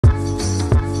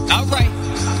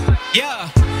Yeah,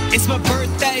 it's my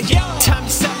birthday, time to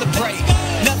celebrate.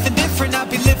 Nothing different, I'll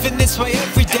be living this way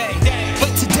every day.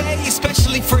 But today,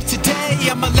 especially for today,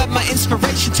 I'ma let my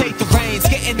inspiration take the reins.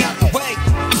 Getting out the way,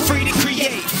 I'm free to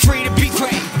create, free to be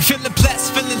great. Feeling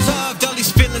blessed, feeling loved, all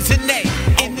these feelings innate.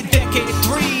 In the decade of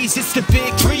threes, it's the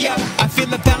big trio. I feel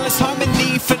a balanced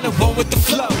harmony, feeling one with the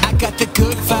flow. I got the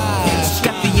good vibes,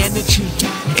 got the energy.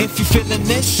 If you're feeling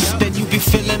this, then you be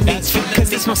feeling me.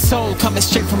 Cause it's my soul coming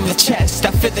straight from the chest.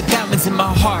 I feel the diamonds in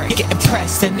my heart getting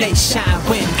pressed, and they shine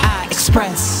when I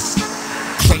express.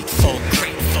 Grateful,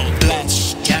 grateful,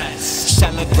 blessed, yes.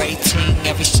 Celebrating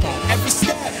every step,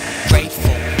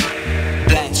 grateful,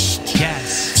 blessed,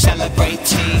 yes.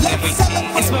 Celebrating everything.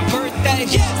 It's my birthday,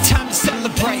 time to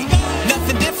celebrate.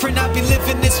 Nothing different, I'll be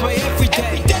living this way every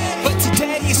day. But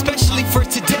today, especially for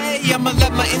today, I'ma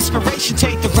let my inspiration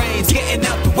take the reins. Getting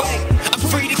out the way, I'm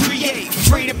free to create,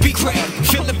 free to be great.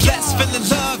 Feeling blessed, feeling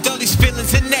loved, all these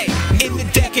feelings innate. In the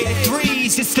decade of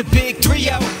threes, it's the big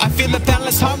trio. I feel a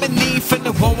balanced harmony,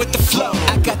 feeling one with the flow.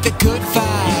 I got the good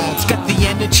vibes, got the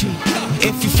energy.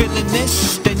 If you're feeling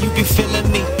this, then you be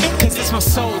feeling me. Cause it's my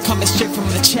soul coming straight from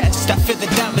the chest. I feel the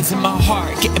diamonds in my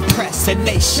heart getting pressed, and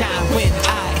they shine when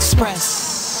I express.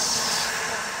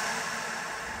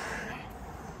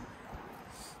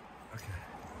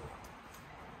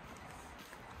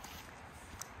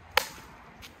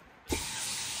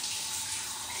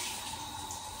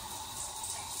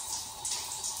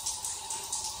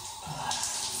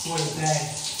 What a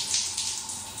day.